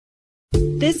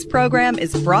This program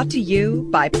is brought to you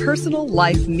by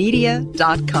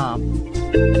PersonalLifeMedia.com.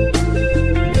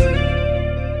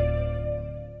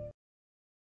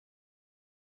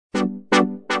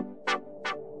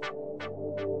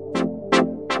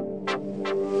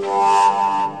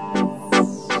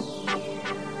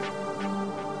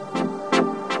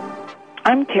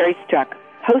 I'm Terry Struck,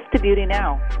 host of Beauty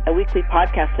Now, a weekly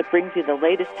podcast that brings you the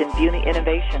latest in beauty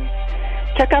innovation.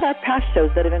 Check out our past shows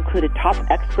that have included top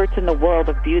experts in the world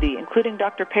of beauty, including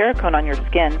Dr. Perricone on your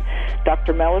skin,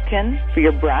 Dr. Milliken for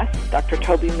your breasts, Dr.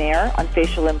 Toby Mayer on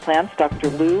facial implants, Dr.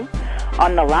 Lou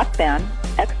on the lap band,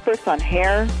 experts on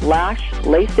hair, lash,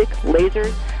 LASIK,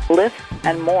 lasers, lifts,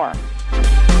 and more.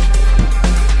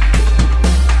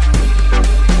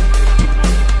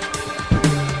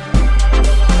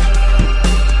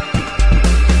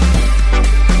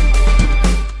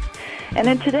 And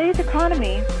in today's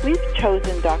economy, we've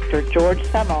chosen Dr. George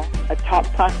Semmel, a top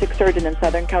plastic surgeon in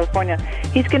Southern California.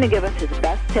 He's going to give us his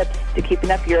best tips to keeping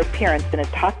up your appearance in a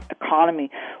tough economy.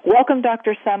 Welcome,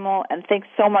 Dr. Semmel, and thanks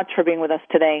so much for being with us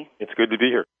today. It's good to be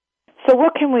here. So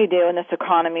what can we do in this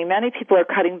economy? Many people are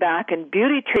cutting back, and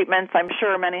beauty treatments, I'm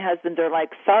sure many husbands are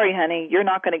like, sorry, honey, you're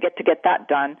not going to get that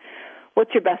done.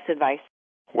 What's your best advice?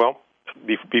 Well,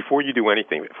 before you do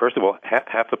anything, first of all,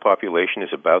 half the population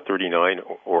is about 39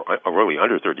 or really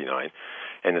under 39,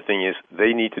 and the thing is,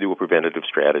 they need to do a preventative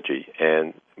strategy,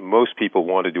 and most people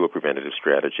want to do a preventative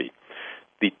strategy.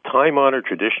 The time-honored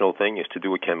traditional thing is to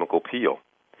do a chemical peel.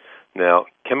 Now,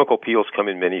 chemical peels come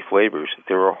in many flavors.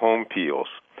 There are home peels.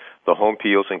 The home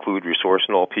peels include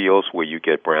resorcinol peels, where you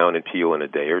get brown and peel in a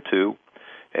day or two,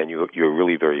 and you're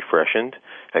really very freshened.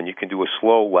 And you can do a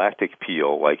slow lactic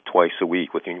peel, like twice a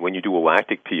week. When you do a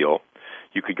lactic peel,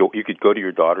 you could go to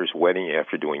your daughter's wedding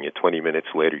after doing it. 20 minutes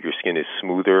later, your skin is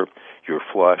smoother, you're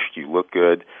flushed, you look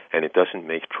good, and it doesn't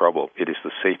make trouble. It is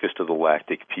the safest of the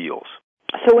lactic peels.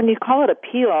 So when you call it a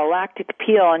peel, a lactic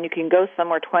peel, and you can go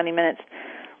somewhere 20 minutes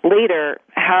later,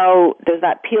 how does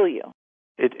that peel you?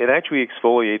 It actually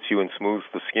exfoliates you and smooths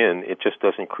the skin. It just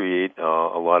doesn't create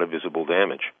a lot of visible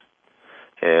damage.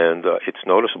 And it's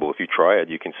noticeable. If you try it,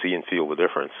 you can see and feel the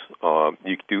difference.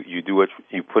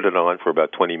 You put it on for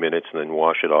about 20 minutes and then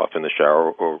wash it off in the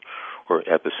shower or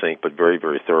at the sink, but very,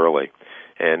 very thoroughly.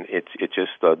 And it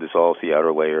just dissolves the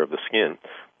outer layer of the skin.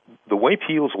 The way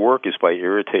peels work is by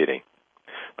irritating.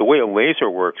 The way a laser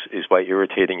works is by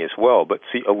irritating as well. But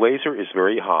see, a laser is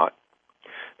very hot.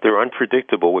 They're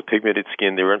unpredictable with pigmented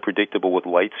skin. They're unpredictable with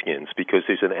light skins because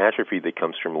there's an atrophy that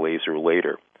comes from laser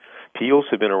later. Peels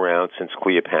have been around since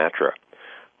Cleopatra.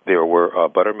 There were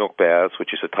buttermilk baths,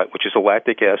 which is a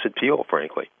lactic acid peel,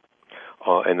 frankly,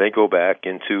 and they go back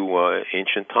into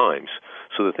ancient times.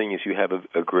 So the thing is, you have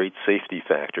a great safety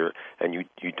factor, and you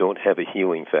don't have a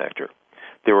healing factor.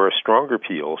 There are stronger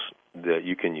peels that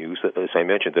you can use, as I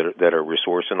mentioned, that are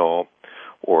resorcinol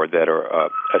or that are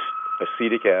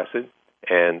acetic acid,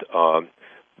 and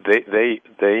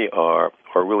they are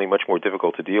really much more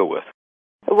difficult to deal with.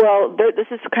 Well, this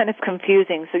is kind of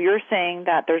confusing. So you're saying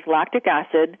that there's lactic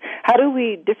acid. How do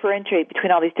we differentiate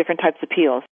between all these different types of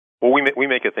peels? Well, we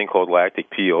make a thing called lactic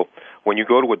peel. When you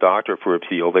go to a doctor for a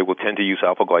peel, they will tend to use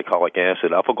alpha-glycolic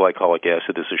acid. Alpha-glycolic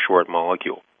acid is a short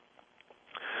molecule.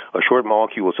 A short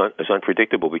molecule is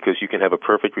unpredictable because you can have a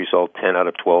perfect result 10 out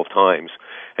of 12 times,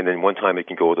 and then one time it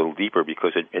can go a little deeper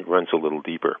because it runs a little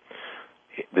deeper.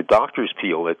 The doctor's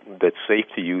peel that's safe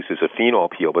to use is a phenol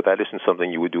peel, but that isn't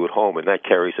something you would do at home, and that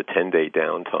carries a 10-day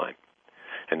downtime.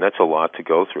 And that's a lot to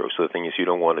go through. So the thing is, you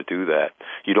don't want to do that.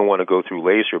 You don't want to go through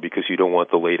laser because you don't want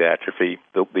the late atrophy.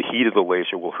 The heat of the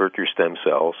laser will hurt your stem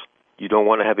cells. You don't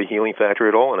want to have a healing factor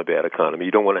at all in a bad economy.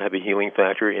 You don't want to have a healing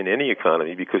factor in any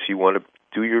economy because you want to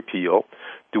do your peel,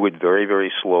 do it very,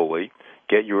 very slowly,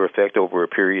 get your effect over a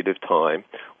period of time.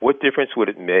 What difference would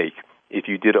it make if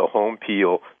you did a home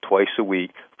peel twice a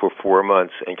week for 4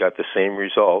 months and got the same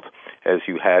result as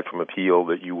you had from a peel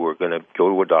that you were going to go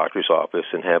to a doctor's office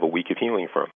and have a week of healing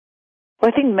from? Well,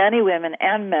 I think many women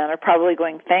and men are probably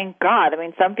going, thank God. I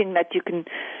mean, something that you can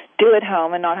do at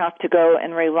home and not have to go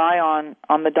and rely on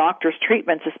the doctor's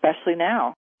treatments, especially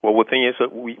now. Well, the thing is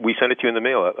that we send it to you in the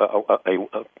mail.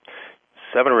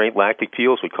 7 or 8 lactic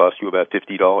peels would cost you about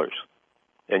 $50.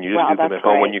 And you just do them at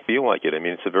home when you feel like it. I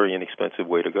mean, it's a very inexpensive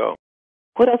way to go.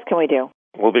 What else can we do?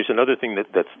 Well, there's another thing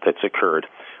that's occurred.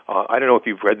 I don't know if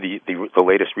you've read the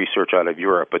latest research out of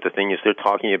Europe, but the thing is they're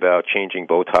talking about changing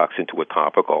Botox into a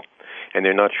topical, and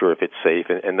they're not sure if it's safe,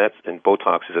 and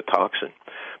Botox is a toxin.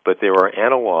 But there are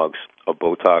analogs of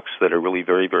Botox that are really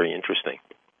very, very interesting.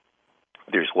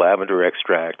 There's lavender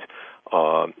extract,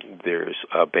 there's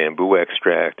bamboo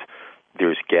extract,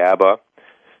 there's GABA.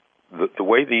 the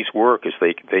way these work is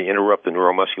they interrupt the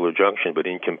neuromuscular junction, but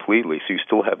incompletely. So you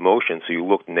still have motion, so you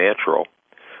look natural,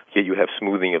 yet you have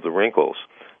smoothing of the wrinkles.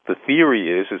 The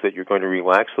theory is that you're going to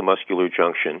relax the muscular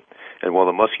junction, and while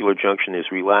the muscular junction is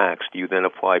relaxed, you then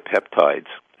apply peptides,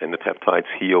 and the peptides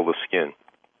heal the skin.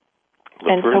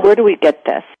 And so where do we get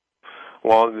this?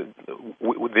 Well,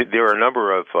 there are a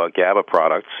number of GABA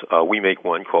products. We make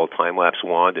one called Time-Lapse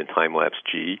Wand and Time-Lapse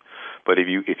G. But if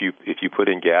you put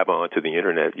in GABA onto the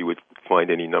internet, you would find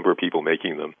any number of people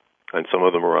making them, and some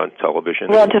of them are on television.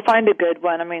 Well, to find a good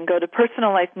one, go to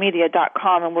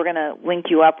personallifemedia.com, and we're going to link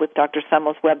you up with Dr.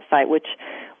 Semmel's website, which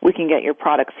we can get your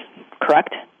products.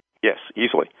 Correct? Yes,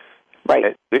 easily.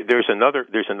 Right. There's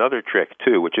another trick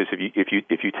too, which is if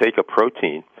you take a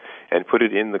protein and put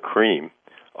it in the cream,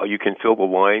 you can fill the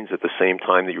lines at the same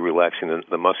time that you're relaxing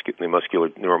the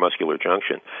neuromuscular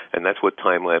junction, and that's what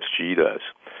Time-Lapse G does.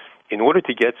 In order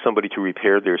to get somebody to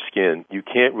repair their skin, you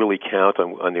can't really count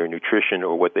on their nutrition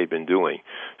or what they've been doing.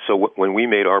 So when we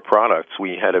made our products,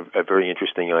 we had a very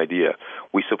interesting idea.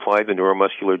 We supplied the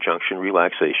neuromuscular junction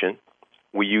relaxation.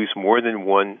 We use more than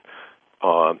one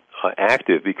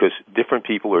active because different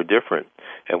people are different.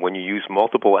 And when you use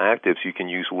multiple actives, you can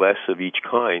use less of each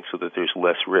kind so that there's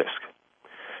less risk.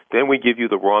 Then we give you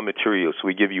the raw materials. So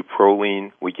we give you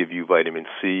proline, we give you vitamin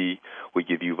C, we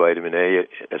give you vitamin A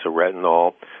as a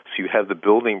retinol. So you have the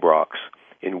building blocks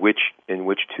in which to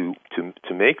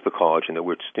make the collagen that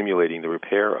we're stimulating the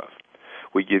repair of.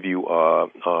 We give you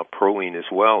proline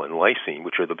as well and lysine,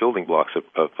 which are the building blocks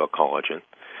of collagen.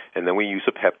 And then we use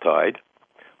a peptide.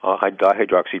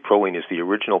 Dihydroxyproline is the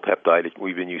original peptide.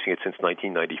 We've been using it since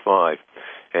 1995.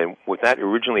 And what that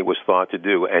originally was thought to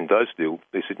do, and does do,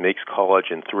 is it makes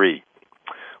collagen 3.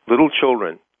 Little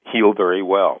children heal very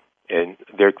well, and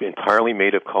they're entirely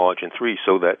made of collagen 3,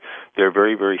 so that they're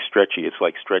very, very stretchy. It's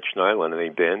like stretched nylon, and they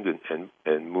bend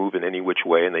and move in any which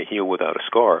way, and they heal without a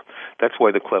scar. That's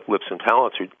why the cleft lips and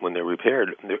palates, when they're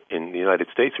repaired in the United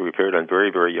States, are repaired on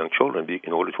very, very young children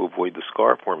in order to avoid the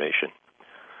scar formation.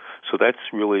 So that's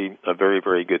really a very,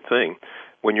 very good thing.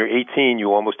 When you're 18,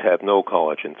 you almost have no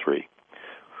collagen 3.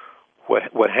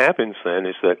 What happens then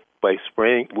is that by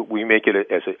spraying, we make it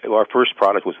our first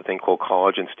product was a thing called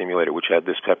Collagen Stimulator, which had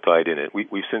this peptide in it.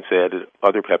 We've since added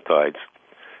other peptides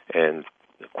and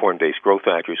corn-based growth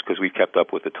factors because we've kept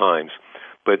up with the times.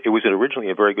 But it was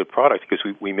originally a very good product because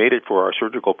we made it for our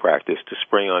surgical practice to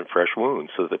spray on fresh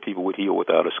wounds so that people would heal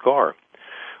without a scar.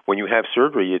 When you have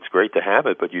surgery, it's great to have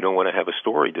it, but you don't want to have a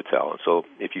story to tell. And so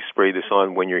if you spray this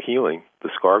on when you're healing, the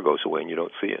scar goes away and you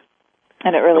don't see it.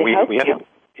 And it really helps you.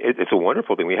 It's a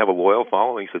wonderful thing. We have a loyal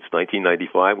following since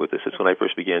 1995 with this. It's when I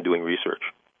first began doing research.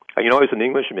 As an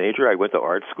English major, I went to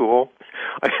art school.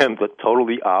 I am the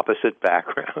totally opposite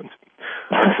background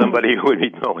of somebody who would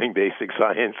be knowing basic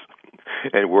science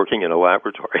and working in a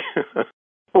laboratory.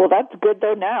 Well, that's good,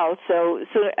 though, now. So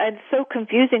it's so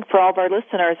confusing for all of our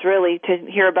listeners, really,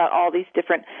 to hear about all these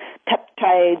different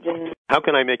peptides. And how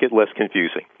can I make it less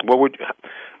confusing?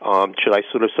 Should I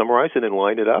sort of summarize it and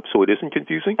line it up so it isn't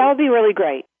confusing? That would be really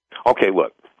great. Okay,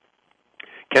 look.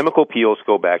 Chemical peels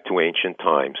go back to ancient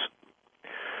times.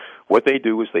 What they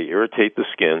do is they irritate the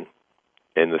skin,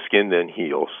 and the skin then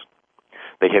heals.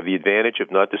 They have the advantage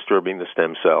of not disturbing the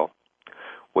stem cell.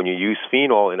 When you use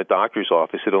phenol in a doctor's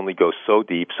office, it only goes so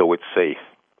deep, so it's safe.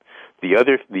 The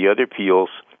other peels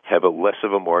have a less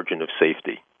of a margin of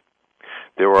safety.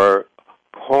 There are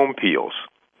home peels.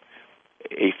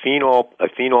 A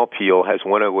phenol peel has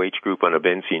one OH group on a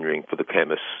benzene ring for the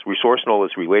chemists. Resorcinol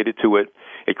is related to it.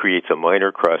 It creates a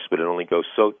minor crust, but it only goes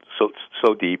so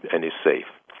deep and is safe.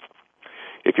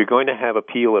 If you're going to have a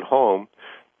peel at home,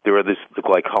 there are the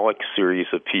glycolic series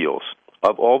of peels.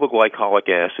 Of all the glycolic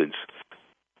acids,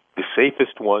 the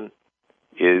safest one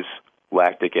is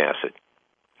lactic acid.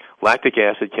 Lactic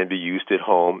acid can be used at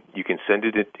home. You can send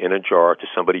it in a jar to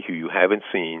somebody who you haven't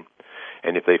seen,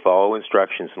 and if they follow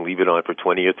instructions and leave it on for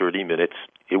 20 or 30 minutes,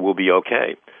 it will be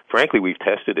okay. Frankly, we've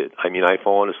tested it. I've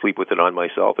fallen asleep with it on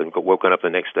myself and woken up the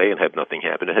next day and have nothing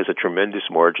happen. It has a tremendous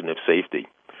margin of safety.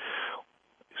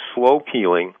 Slow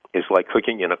peeling is like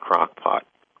cooking in a crock pot.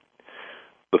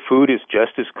 The food is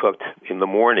just as cooked in the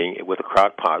morning with a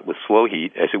crock pot with slow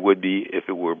heat as it would be if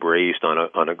it were braised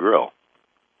on a grill.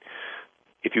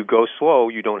 If you go slow,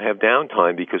 you don't have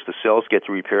downtime because the cells get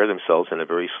to repair themselves in a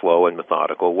very slow and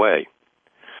methodical way.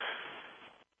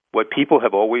 What people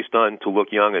have always done to look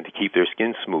young and to keep their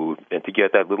skin smooth and to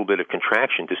get that little bit of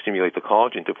contraction to stimulate the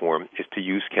collagen to form is to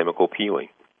use chemical peeling.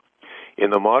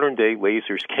 In the modern day,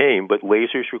 lasers came, but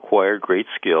lasers require great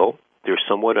skill. They're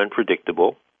somewhat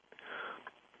unpredictable.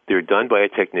 They're done by a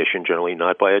technician, generally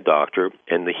not by a doctor,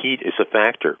 and the heat is a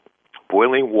factor.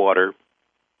 Boiling water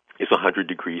is 100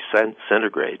 degrees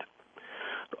centigrade.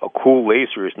 A cool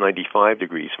laser is 95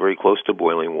 degrees, very close to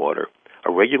boiling water.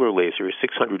 A regular laser is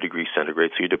 600 degrees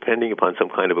centigrade, so you're depending upon some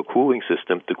kind of a cooling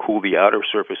system to cool the outer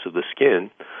surface of the skin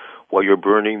while you're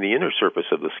burning the inner surface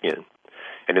of the skin.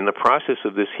 And in the process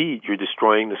of this heat, you're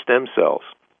destroying the stem cells.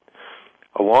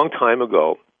 A long time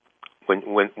ago,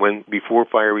 when before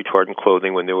fire retardant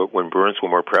clothing, when burns were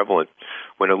more prevalent,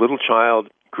 when a little child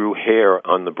grew hair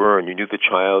on the burn, you knew the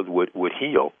child would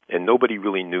heal, and nobody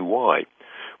really knew why.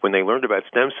 When they learned about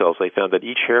stem cells, they found that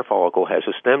each hair follicle has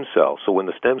a stem cell. So when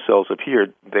the stem cells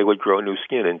appeared, they would grow new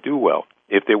skin and do well.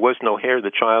 If there was no hair,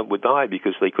 the child would die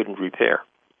because they couldn't repair.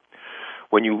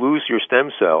 When you lose your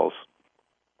stem cells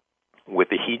with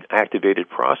the heat-activated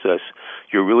process,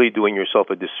 you're really doing yourself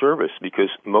a disservice because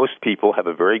most people have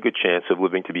a very good chance of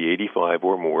living to be 85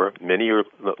 or more. Many are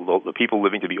the people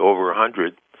living to be over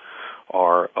 100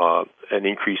 are an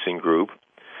increasing group.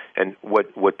 And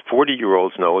what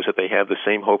 40-year-olds know is that they have the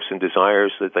same hopes and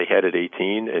desires that they had at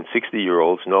 18, and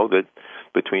 60-year-olds know that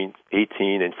between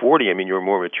 18 and 40, I mean, you're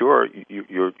more mature,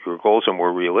 your goals are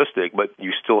more realistic, but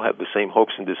you still have the same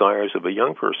hopes and desires of a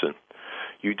young person.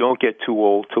 You don't get too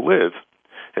old to live,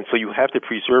 and so you have to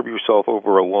preserve yourself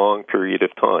over a long period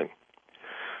of time.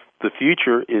 The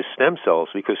future is stem cells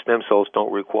because stem cells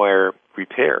don't require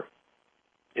repair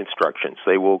instructions.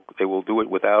 They will do it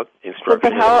without instructions.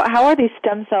 But how are these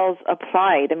stem cells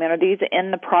applied? I mean, are these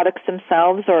in the products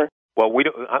themselves, or? Well, we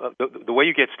don't. The way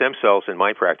you get stem cells in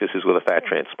my practice is with a fat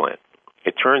transplant.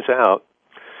 It turns out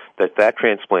that fat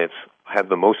transplants have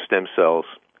the most stem cells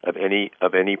of any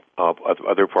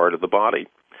other part of the body.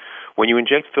 When you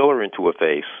inject filler into a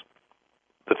face,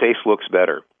 the face looks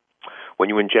better. When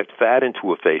you inject fat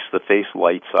into a face, the face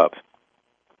lights up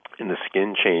and the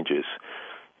skin changes.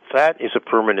 Fat is a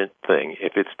permanent thing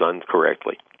if it's done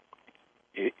correctly.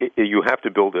 You have to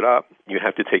build it up. You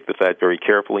have to take the fat very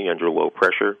carefully under low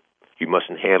pressure. You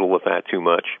mustn't handle the fat too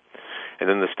much. And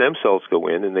then the stem cells go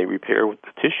in and they repair with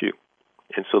the tissue.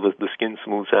 And so the skin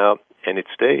smooths out and it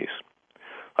stays.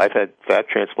 I've had fat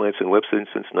transplants in lips since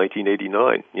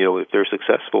 1989. You know, if they're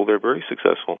successful, they're very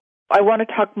successful. I want to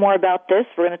talk more about this.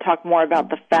 We're going to talk more about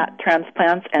the fat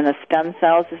transplants and the stem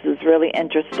cells. This is really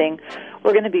interesting.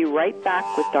 We're going to be right back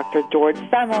with Dr. George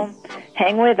Semmel.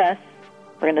 Hang with us.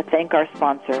 We're going to thank our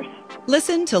sponsors.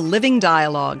 Listen to Living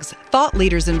Dialogues, thought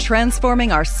leaders in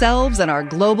transforming ourselves and our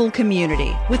global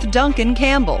community, with Duncan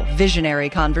Campbell, visionary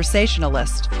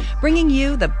conversationalist, bringing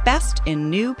you the best in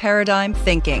new paradigm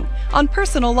thinking on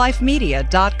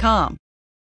PersonalLifeMedia.com.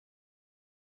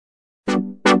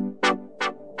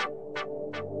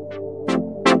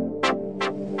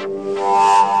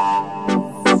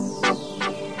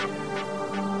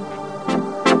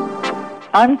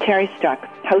 I'm Terry Struck,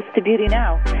 host of Beauty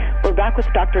Now. We're back with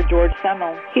Dr. George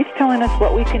Semmel. He's telling us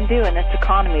what we can do in this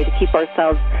economy to keep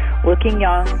ourselves looking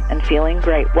young and feeling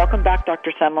great. Welcome back,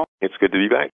 Dr. Semmel. It's good to be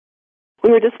back.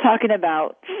 We were just talking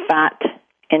about fat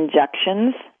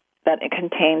injections that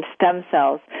contain stem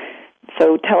cells.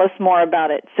 So tell us more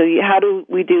about it. So how do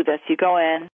we do this? You go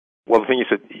in. Well, the thing is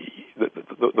that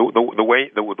the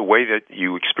way that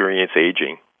you experience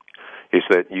aging is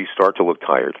that you start to look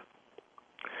tired.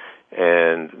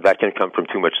 And that can come from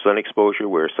too much sun exposure,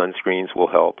 where sunscreens will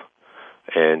help.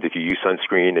 And if you use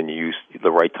sunscreen and you use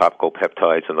the right topical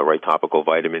peptides and the right topical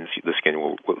vitamins, the skin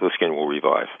will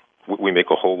revive. We make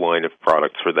a whole line of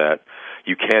products for that.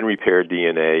 You can repair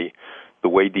DNA. The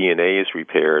way DNA is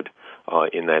repaired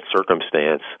in that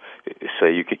circumstance,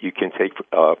 say you can take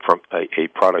from a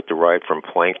product derived from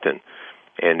plankton,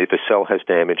 and if a cell has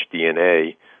damaged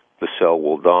DNA, the cell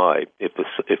will die. If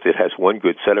it has one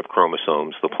good set of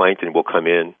chromosomes, the plankton enzyme will come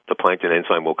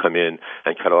in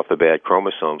and cut off the bad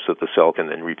chromosomes so that the cell can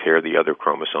then repair the other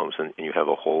chromosomes, and you have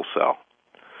a whole cell.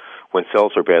 When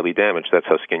cells are badly damaged, that's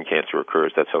how skin cancer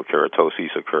occurs. That's how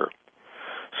keratoses occur.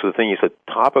 So the thing is that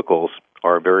topicals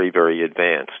are very, very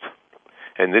advanced,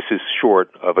 and this is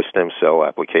short of a stem cell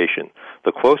application.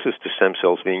 The closest to stem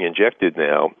cells being injected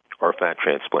now are fat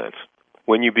transplants.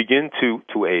 When you begin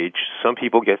to age, some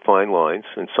people get fine lines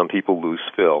and some people lose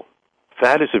fill.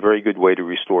 Fat is a very good way to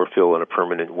restore fill in a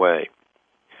permanent way.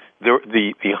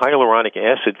 The hyaluronic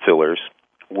acid fillers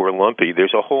were lumpy.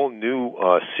 There's a whole new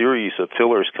series of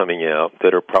fillers coming out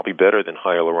that are probably better than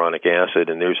hyaluronic acid,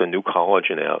 and there's a new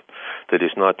collagen out that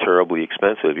is not terribly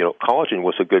expensive. You know, collagen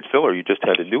was a good filler. You just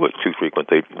had to do it too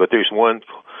frequently. But there's one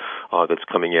that's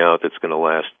coming out that's going to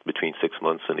last between 6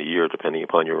 months and a year, depending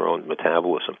upon your own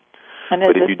metabolism. And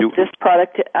is this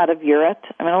product out of Europe?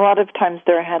 I mean, a lot of times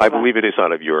they're ahead of us. I believe it is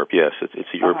out of Europe, yes. It's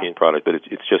a European product, but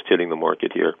it's just hitting the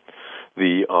market here.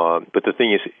 But the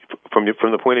thing is, from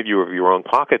the point of view of your own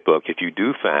pocketbook, if you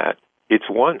do fat, it's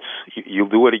once. You'll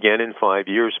do it again in 5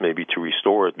 years maybe to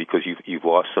restore it because you've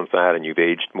lost some fat and you've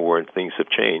aged more and things have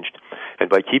changed. And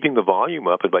by keeping the volume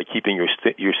up and by keeping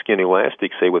your skin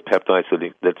elastic, say with peptides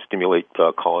that stimulate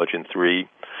collagen 3,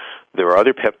 there are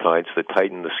other peptides that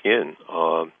tighten the skin.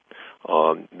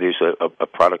 There's a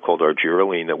product called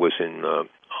argireline that was in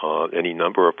any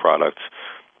number of products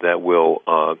that will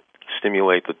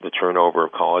stimulate the turnover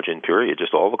of collagen, period,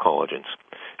 just all the collagens,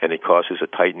 and it causes a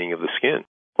tightening of the skin.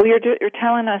 Well, you're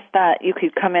telling us that you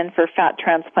could come in for fat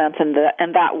transplants and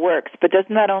that works, but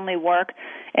doesn't that only work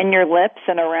in your lips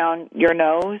and around your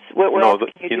nose? No,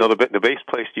 the best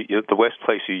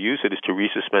place you use it is to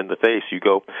resuspend the face.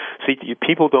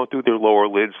 People don't do their lower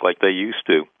lids like they used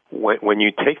to. When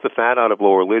you take the fat out of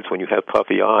lower lids, when you have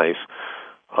puffy eyes,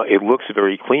 it looks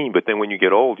very clean, but then when you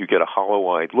get old, you get a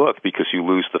hollow-eyed look because you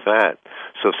lose the fat.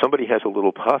 So if somebody has a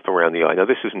little puff around the eye, now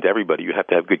this isn't everybody, you have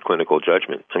to have good clinical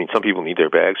judgment. I mean, some people need their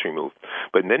bags removed,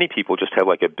 but many people just have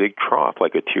like a big trough,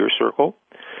 like a tear circle,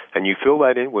 and you fill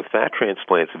that in with fat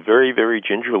transplants very, very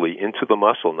gingerly into the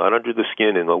muscle, not under the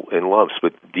skin in lumps,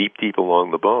 but deep, deep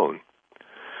along the bone.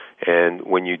 And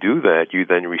when you do that, you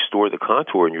then restore the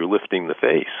contour and you're lifting the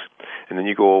face. And then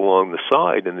you go along the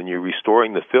side and then you're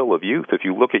restoring the fill of youth. If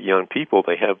you look at young people,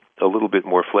 they have a little bit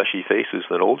more fleshy faces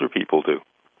than older people do.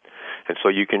 And so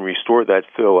you can restore that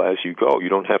fill as you go. You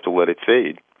don't have to let it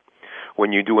fade.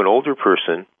 When you do an older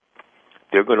person,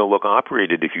 they're going to look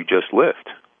operated if you just lift.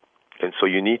 And so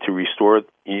you need to restore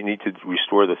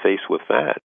the face with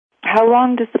fat. How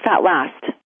long does the fat last?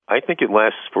 I think it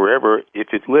lasts forever if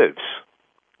it lives.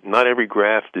 Not every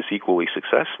graft is equally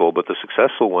successful, but the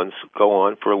successful ones go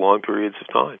on for long periods of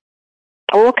time.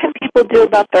 What can people do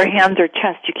about their hands or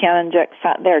chest? You can't inject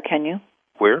fat there, can you?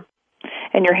 Where?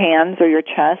 In your hands or your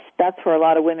chest. That's where a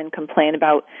lot of women complain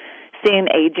about seeing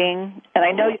aging. And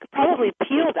I know you could probably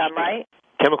peel them, right?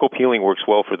 Chemical peeling works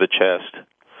well for the chest.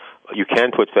 You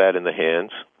can put fat in the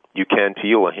hands. You can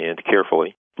peel a hand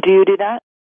carefully. Do you do that?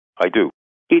 I do.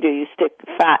 You stick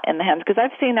fat in the hands? Because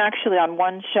I've seen actually on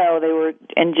one show they were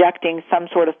injecting some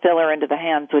sort of filler into the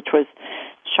hands, which was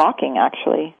shocking,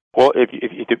 actually. Well, if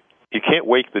you can't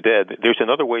wake the dead, there's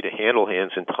another way to handle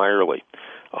hands entirely.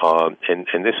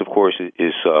 And this, of course,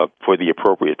 is for the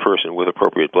appropriate person with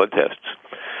appropriate blood tests.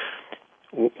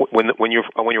 When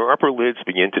your upper lids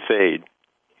begin to fade,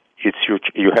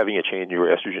 you're having a change in your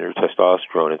estrogen or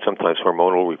testosterone, and sometimes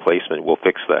hormonal replacement will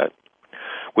fix that.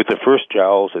 With the first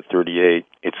jowls at 38,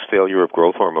 it's failure of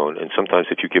growth hormone, and sometimes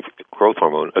if you give growth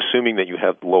hormone, assuming that you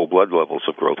have low blood levels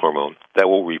of growth hormone, that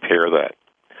will repair that.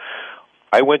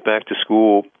 I went back to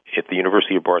school at the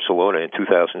University of Barcelona in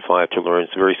 2005 to learn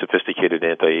very sophisticated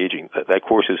anti-aging. That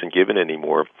course isn't given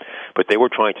anymore, but they were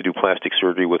trying to do plastic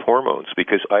surgery with hormones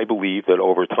because I believe that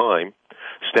over time,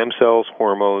 stem cells,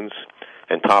 hormones,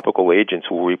 and topical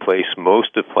agents will replace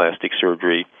most of plastic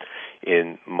surgery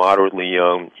in moderately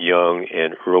young,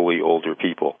 and early older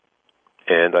people.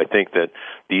 And I think that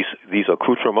these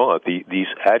accoutrements, these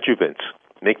adjuvants,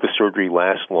 make the surgery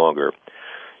last longer.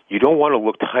 You don't want to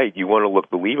look tight. You want to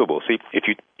look believable. See, if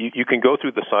you can go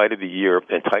through the side of the ear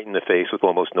and tighten the face with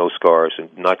almost no scars and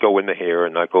not go in the hair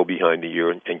and not go behind the ear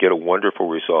and get a wonderful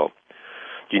result.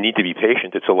 You need to be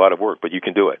patient. It's a lot of work, but you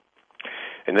can do it.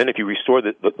 And then if you restore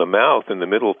the mouth and the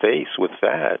middle face with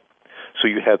fat, so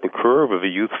you have the curve of a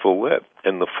youthful lip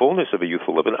and the fullness of a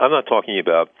youthful lip. And I'm not talking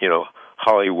about,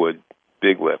 Hollywood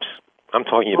big lips. I'm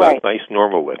talking about nice,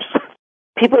 normal lips.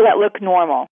 People that look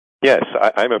normal. Yes,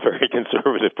 I'm a very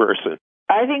conservative person.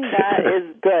 I think that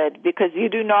is good because you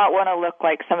do not want to look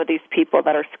like some of these people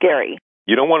that are scary.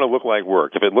 You don't want to look like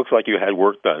work. If it looks like you had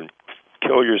work done,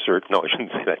 kill your surgeon. No, I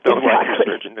shouldn't say that. Don't like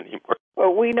your surgeon anymore.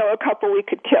 Well, we know a couple we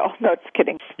could kill. No, just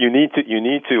kidding. You need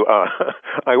to,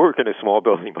 I work in a small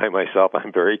building by myself.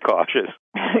 I'm very cautious.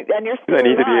 And you're still I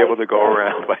need to be able to go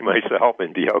around by myself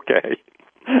and be okay.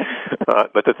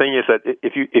 But the thing is that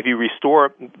if you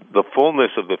restore the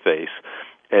fullness of the face,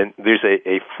 and there's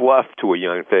a fluff to a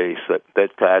young face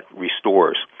that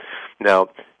restores. Now,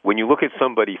 when you look at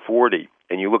somebody 40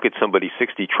 and you look at somebody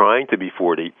 60 trying to be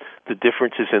 40, the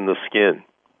difference is in the skin.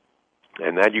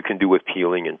 And that you can do with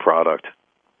peeling and product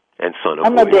and sun oil.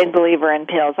 I'm a big believer in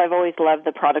peels. I've always loved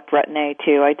the product Retin-A,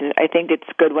 too. I think it's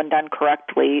good when done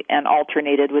correctly and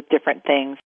alternated with different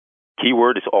things. Key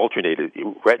word is alternated.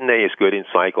 Retin-A is good in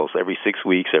cycles, every 6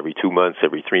 weeks, every 2 months,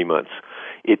 every 3 months.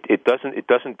 It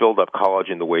doesn't build up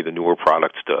collagen the way the newer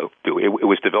products do. It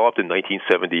was developed in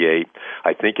 1978,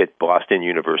 I think, at Boston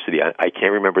University. I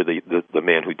can't remember the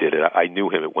man who did it. I knew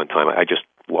him at one time. I just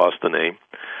lost the name.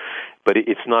 but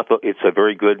it's not. It's a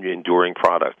very good, enduring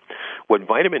product. What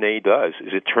vitamin A does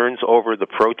is it turns over the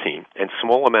protein, and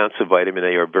small amounts of vitamin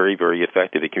A are very, very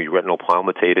effective. It can be retinol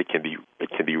palmitate, it can be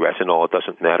retinol. It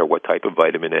doesn't matter what type of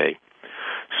vitamin A.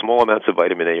 Small amounts of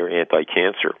vitamin A are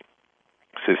anti-cancer.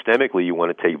 Systemically, you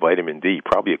want to take vitamin D,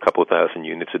 probably a couple of thousand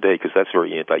units a day, because that's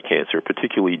very anti-cancer,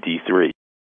 particularly D3.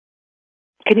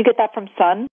 Can you get that from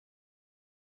sun?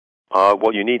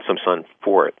 Well, you need some sun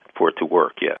for it to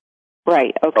work, yeah.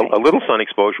 Right, okay. A little sun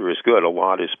exposure is good. A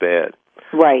lot is bad.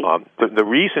 Right. The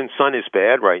reason sun is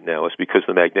bad right now is because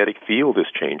the magnetic field is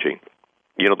changing.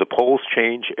 You know, the poles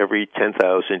change every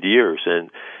 10,000 years, and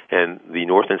the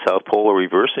North and South Pole are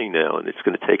reversing now, and it's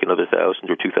going to take another 1,000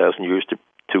 or 2,000 years to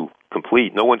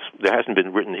complete. There hasn't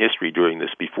been written history during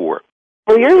this before.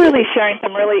 Well, you're really sharing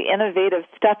some really innovative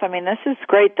stuff. I mean, this is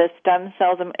great. The stem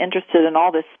cells, I'm interested in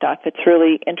all this stuff. It's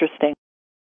really interesting.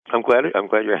 I'm glad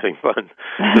you're having fun.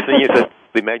 The thing is that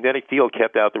the magnetic field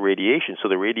kept out the radiation, so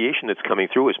the radiation that's coming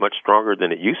through is much stronger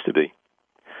than it used to be.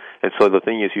 And so the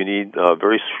thing is, you need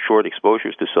very short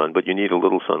exposures to sun, but you need a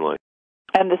little sunlight.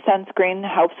 And the sunscreen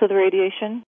helps with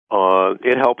radiation?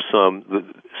 It helps. The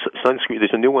sunscreen.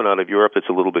 There's a new one out of Europe that's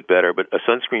a little bit better, but a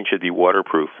sunscreen should be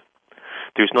waterproof.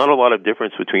 There's not a lot of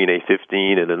difference between a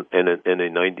 15 and a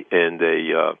 90 and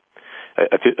a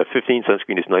 15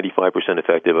 sunscreen is 95%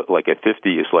 effective. Like a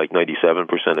 50 is like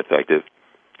 97% effective.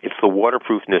 It's the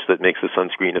waterproofness that makes the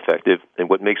sunscreen effective, and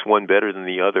what makes one better than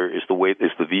the other is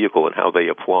the vehicle and how they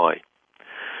apply.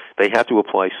 They have to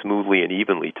apply smoothly and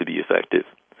evenly to be effective.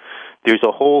 There's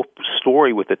a whole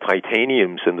story with the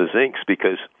titaniums and the zincs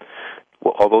because,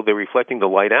 well, although they're reflecting the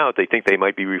light out, they think they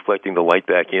might be reflecting the light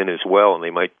back in as well, and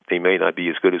they may not be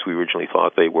as good as we originally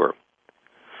thought they were.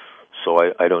 So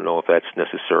I don't know if that's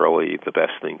necessarily the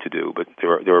best thing to do, but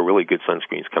there are really good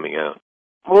sunscreens coming out.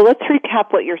 Well, let's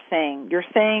recap what you're saying. You're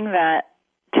saying that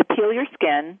to peel your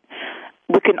skin,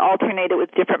 we can alternate it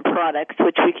with different products,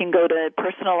 which we can go to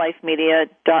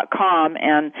personallifemedia.com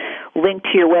and link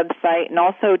to your website. And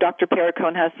also, Dr.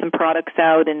 Perricone has some products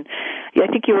out, and I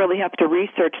think you really have to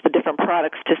research the different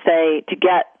products to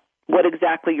get what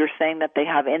exactly you're saying that they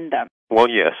have in them. Well,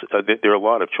 yes, there are a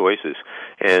lot of choices,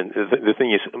 and the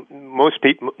thing is, most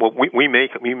people,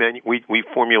 we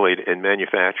formulate and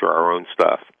manufacture our own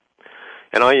stuff.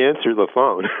 And I answer the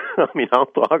phone. I mean, I'll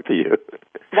talk to you.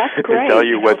 That's great. And tell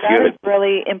you what's good. That is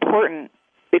really important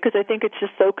because I think it's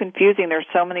just so confusing. There's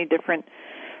so many different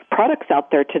products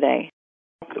out there today.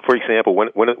 For example, one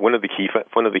of the key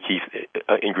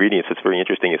ingredients that's very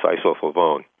interesting is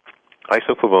isoflavone.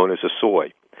 Isoflavone is a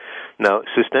soy. Now,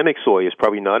 systemic soy is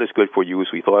probably not as good for you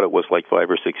as we thought it was like 5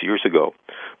 or 6 years ago.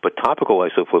 But topical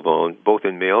isoflavone, both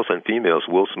in males and females,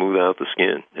 will smooth out the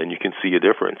skin, and you can see a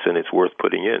difference, and it's worth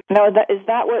putting in. Now, is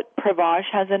that what Prevage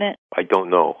has in it? I don't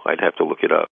know. I'd have to look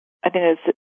it up. I think it's,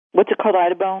 what's it called,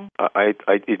 Idabone?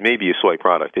 It may be a soy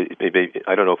product.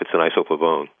 I don't know if it's an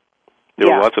isoflavone.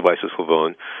 There are lots of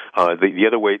isoflavone. The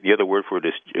other word for it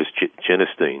is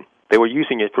genistein. They were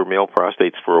using it for male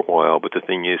prostates for a while, but the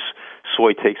thing is,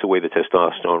 soy takes away the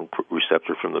testosterone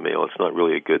receptor from the male. It's not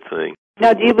really a good thing.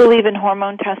 Now, do you believe in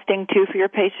hormone testing, too, for your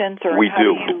patients? Or we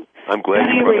do. I'm glad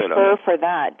you brought that up. How do you refer for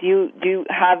that? Do you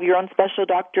have your own special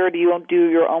doctor, or do you do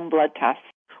your own blood tests?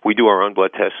 We do our own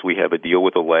blood tests. We have a deal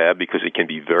with the lab because it can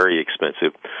be very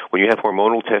expensive. When you have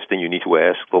hormonal testing, you need to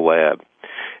ask the lab.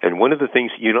 And one of the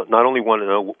things, you not only want to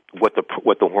know what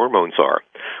the hormones are,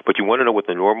 but you want to know what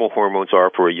the normal hormones are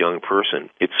for a young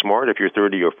person. It's smart if you're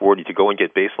 30 or 40 to go and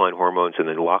get baseline hormones and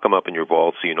then lock them up in your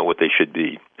vault so you know what they should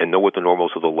be and know what the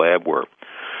normals of the lab were.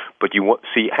 But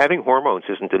having hormones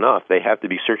isn't enough. They have to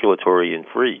be circulatory and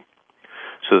free.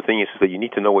 So the thing is that you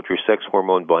need to know what your sex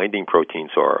hormone binding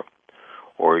proteins are,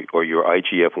 or your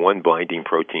IGF-1 binding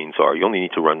proteins are. You only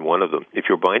need to run one of them. If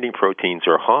your binding proteins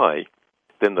are high,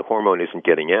 then the hormone isn't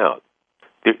getting out.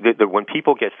 When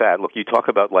people get fat, look, you talk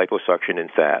about liposuction and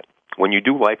fat. When you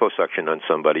do liposuction on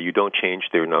somebody, you don't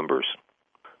change their numbers.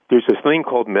 There's this thing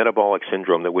called metabolic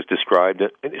syndrome that was described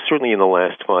certainly in the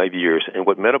last 5 years. And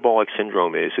what metabolic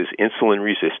syndrome is insulin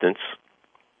resistance,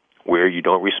 where you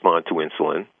don't respond to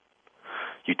insulin.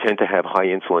 You tend to have high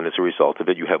insulin as a result of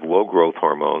it. You have low growth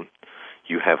hormone.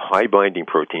 You have high binding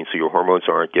protein, so your hormones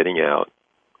aren't getting out.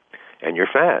 And you're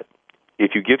fat.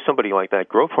 If you give somebody like that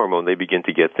growth hormone, they begin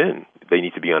to get thin. They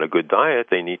need to be on a good diet.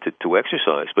 They need to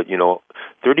exercise. But,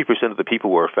 30% of the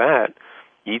people who are fat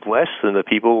eat less than the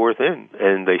people who are thin.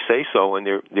 And they say so, and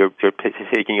they're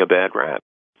taking a bad rap.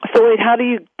 So wait, how do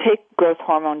you take growth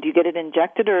hormone? Do you get it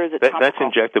injected, or is it topical? That's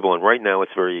injectable, and right now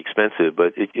it's very expensive,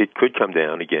 but it could come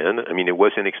down again. I mean, it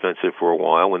was inexpensive for a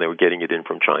while when they were getting it in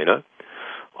from China.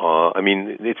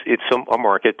 It's a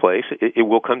marketplace. It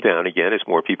will come down again as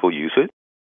more people use it.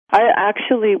 I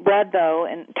actually read, though,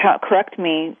 and correct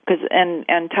me,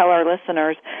 and tell our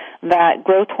listeners that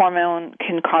growth hormone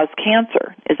can cause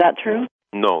cancer. Is that true?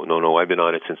 No. I've been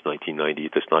on it since 1990.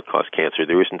 It does not cause cancer.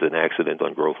 There isn't an accident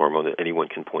on growth hormone that anyone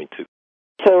can point to.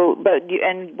 So,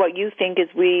 what you think is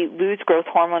we lose growth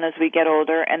hormone as we get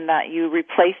older, and that you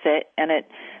replace it, and it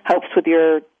helps with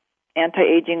your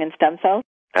anti-aging and stem cells?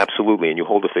 Absolutely, and you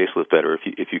hold the facelift better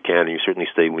if you can, and you certainly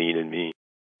stay lean and mean.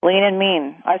 Lean and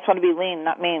mean. I just want to be lean,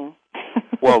 not mean.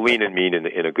 Well, lean and mean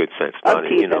in a good sense, not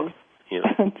in,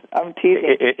 I'm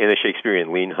teasing. In a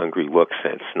Shakespearean lean, hungry look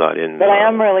sense, not in... But I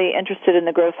am really interested in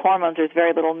the growth hormones. There's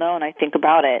very little known, I think,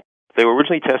 about it. They were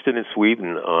originally tested in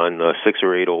Sweden on 6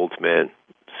 or 8 old men,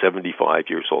 75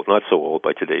 years old, not so old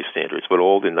by today's standards, but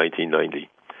old in 1990.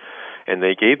 And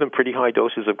they gave them pretty high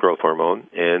doses of growth hormone,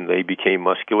 and they became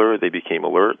muscular, they became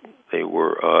alert, they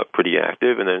were pretty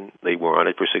active, and then they were on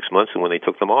it for 6 months, and when they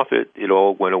took them off it, it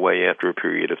all went away after a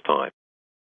period of time.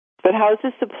 But how is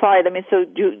this supplied? I mean, so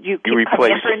do you keep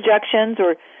coming in for injections,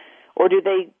 or do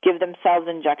they give themselves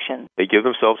injections? They give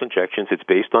themselves injections. It's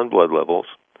based on blood levels.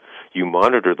 You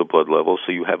monitor the blood levels,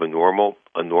 so you have a normal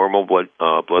blood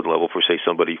level for, say,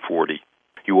 somebody 40.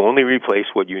 You only replace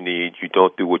what you need. You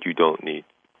don't do what you don't need.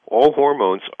 All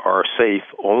hormones are safe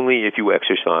only if you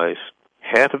exercise.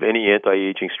 Half of any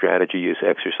anti-aging strategy is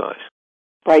exercise.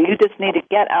 Right. You just need to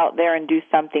get out there and do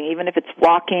something, even if it's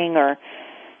walking or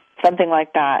something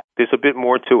like that. There's a bit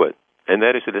more to it, and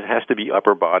that is that it has to be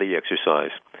upper body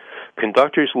exercise.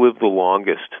 Conductors live the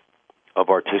longest of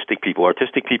artistic people.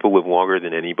 Artistic people live longer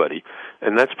than anybody,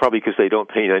 and that's probably because they don't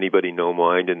pay anybody no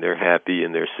mind, and they're happy,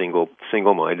 and they're single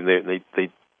mind, and they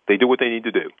do what they need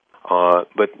to do.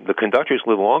 But the conductors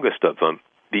live longest of them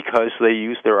because they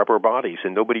use their upper bodies,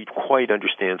 and nobody quite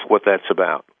understands what that's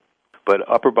about. But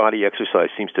upper body exercise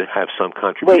seems to have some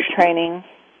contribution. Weight training.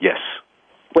 Yes.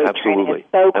 Weight Absolutely. training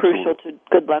is so crucial to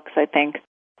good looks, I think.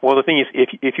 Well, the thing is,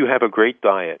 if you have a great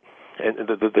diet, and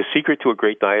the secret to a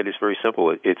great diet is very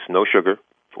simple. It's no sugar,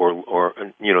 or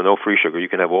no free sugar. You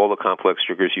can have all the complex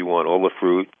sugars you want, all the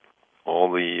fruit,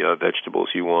 all the vegetables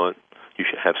you want. You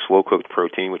should have slow cooked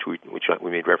protein, which we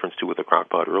made reference to with the crock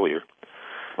pot earlier.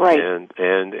 Right.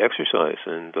 And exercise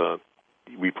and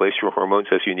replace your hormones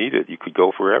as you need it. You could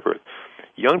go forever.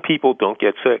 Young people don't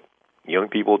get sick. Young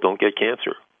people don't get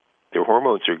cancer. Their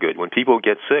hormones are good. When people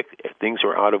get sick, things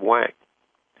are out of whack.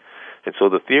 And so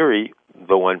the theory,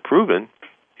 though unproven,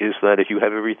 is that if you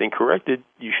have everything corrected,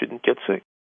 you shouldn't get sick.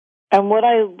 And what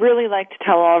I really like to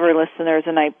tell all of our listeners,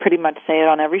 and I pretty much say it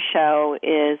on every show,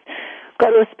 is go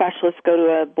to a specialist, go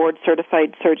to a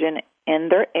board-certified surgeon in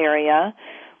their area,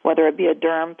 whether it be a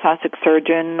derm, plastic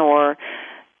surgeon, or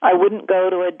I wouldn't go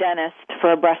to a dentist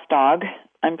for a breast dog.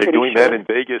 They're doing that in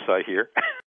Vegas, I hear.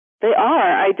 They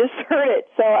are. I just heard it.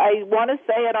 So I want to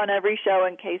say it on every show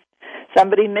in case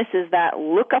somebody misses that.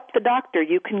 Look up the doctor.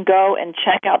 You can go and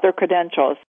check out their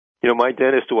credentials. My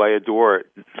dentist, who I adore,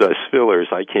 does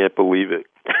fillers. I can't believe it.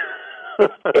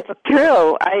 It's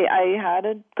true. I had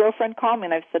a girlfriend call me,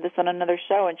 and I've said this on another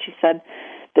show, and she said,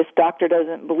 this doctor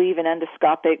doesn't believe in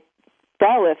endoscopic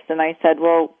brow lifts. And I said,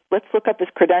 well, let's look up his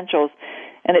credentials.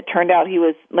 And it turned out he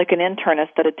was like an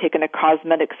internist that had taken a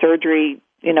cosmetic surgery,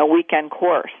 weekend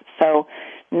course. So,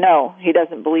 no, he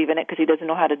doesn't believe in it because he doesn't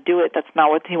know how to do it. That's not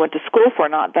what he went to school for,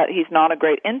 not that he's not a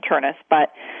great internist.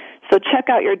 But so check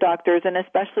out your doctors, and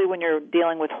especially when you're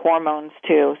dealing with hormones,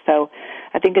 too. So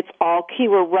I think it's all key.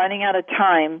 We're running out of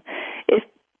time.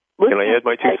 Can I add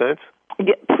my 2 cents?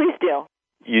 Yeah, please do.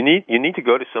 You need to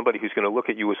go to somebody who's going to look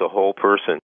at you as a whole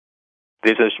person.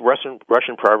 There's this Russian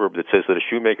proverb that says that a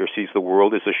shoemaker sees the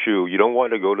world as a shoe. You don't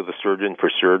want to go to the surgeon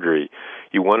for surgery.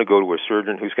 You want to go to a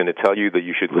surgeon who's going to tell you that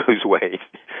you should lose weight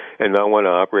and not want to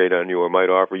operate on you, or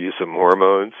might offer you some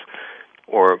hormones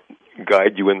or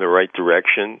guide you in the right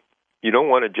direction. You don't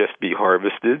want to just be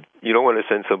harvested. You don't want to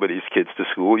send somebody's kids to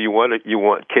school. You want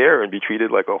care and be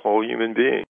treated like a whole human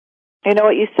being. You know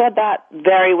what, you said that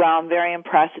very well. I'm very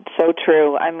impressed. It's so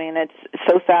true. I mean, it's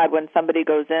so sad when somebody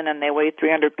goes in and they weigh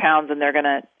 300 pounds and they're going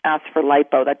to ask for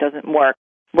lipo. That doesn't work.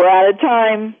 We're out of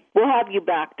time. We'll have you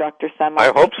back, Dr. Semmel.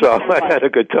 I hope so. I had a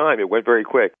good time. It went very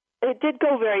quick. It did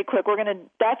go very quick. We're going to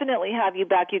definitely have you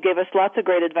back. You gave us lots of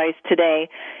great advice today.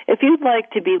 If you'd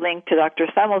like to be linked to Dr.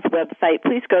 Semmel's website,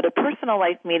 please go to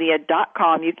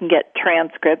personallifemedia.com. You can get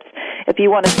transcripts. If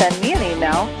you want to send me an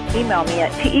email me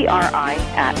at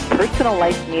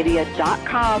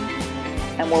teri@personallifemedia.com.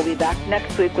 And we'll be back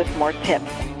next week with more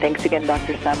tips. Thanks again,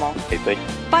 Dr. Semmel. Hey, thanks.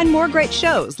 Find more great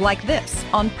shows like this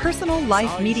on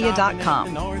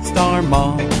personallifemedia.com.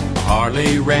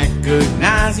 hardly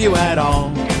recognize you at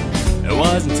all. It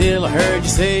wasn't until I heard you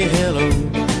say hello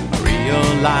I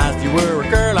realized you were a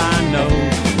girl I know.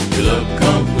 You look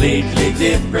completely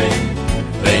different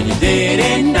than you did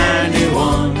in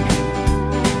 91.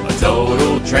 A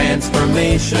total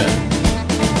transformation.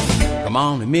 Come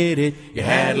on, admit it, you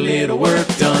had a little work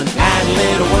done. Had a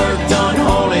little work done,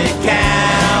 holy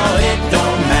cow. It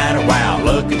don't matter, wow,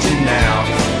 look at you now.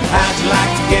 How'd you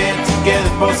like to get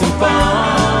together for some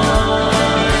fun?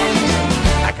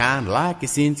 I kinda like it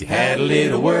since you had a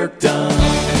little work done.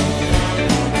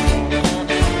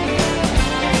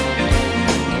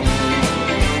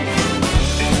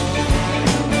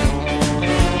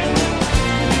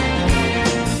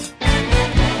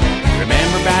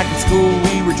 Back in school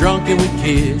we were drunk and we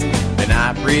kissed. Then I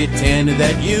pretended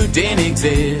that you didn't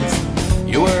exist.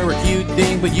 You were a cute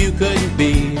thing but you couldn't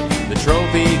be the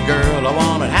trophy girl I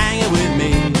wanted hanging with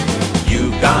me.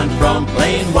 You've gone from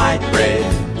plain white bread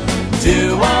to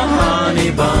a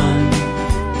honey bun.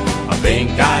 I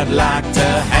think I'd like to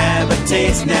have a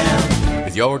taste now,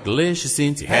 'cause you're delicious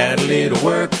since you had a little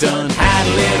work done. Had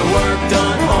a little work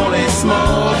done, holy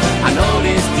smoke. I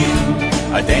noticed you,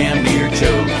 I damn near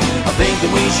choke. I think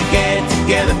that we should get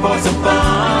together for some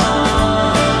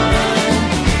fun.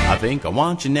 I think I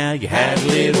want you now, you had a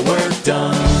little work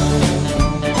done.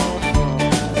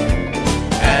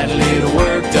 Had a little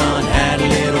work done, had a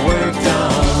little work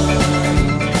done.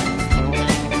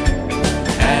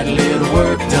 Had a little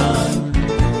work done.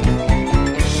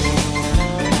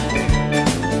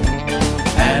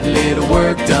 Had a little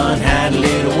work done, had a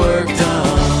little work done.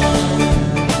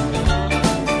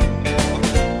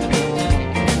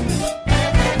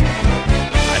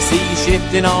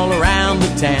 Shifting all around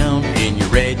the town in your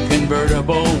red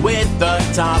convertible with the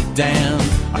top down.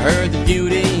 I heard the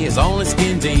beauty is only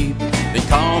skin deep. They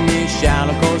call me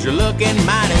shallow 'cause you're looking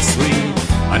mighty sweet.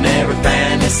 I never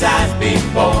fantasized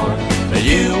before that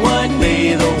you would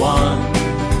be the one,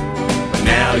 but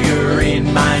now you're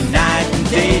in my night and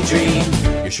day dream.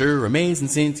 You're sure amazing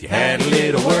since you had a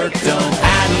little work done.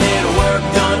 Had a little work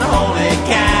done, holy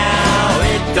cow.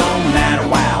 It don't matter,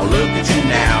 wow, look at you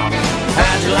now.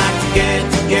 How'd you like to get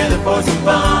together for some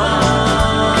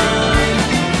fun?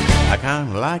 I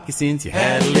kinda like you since you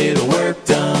had a little work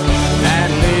done.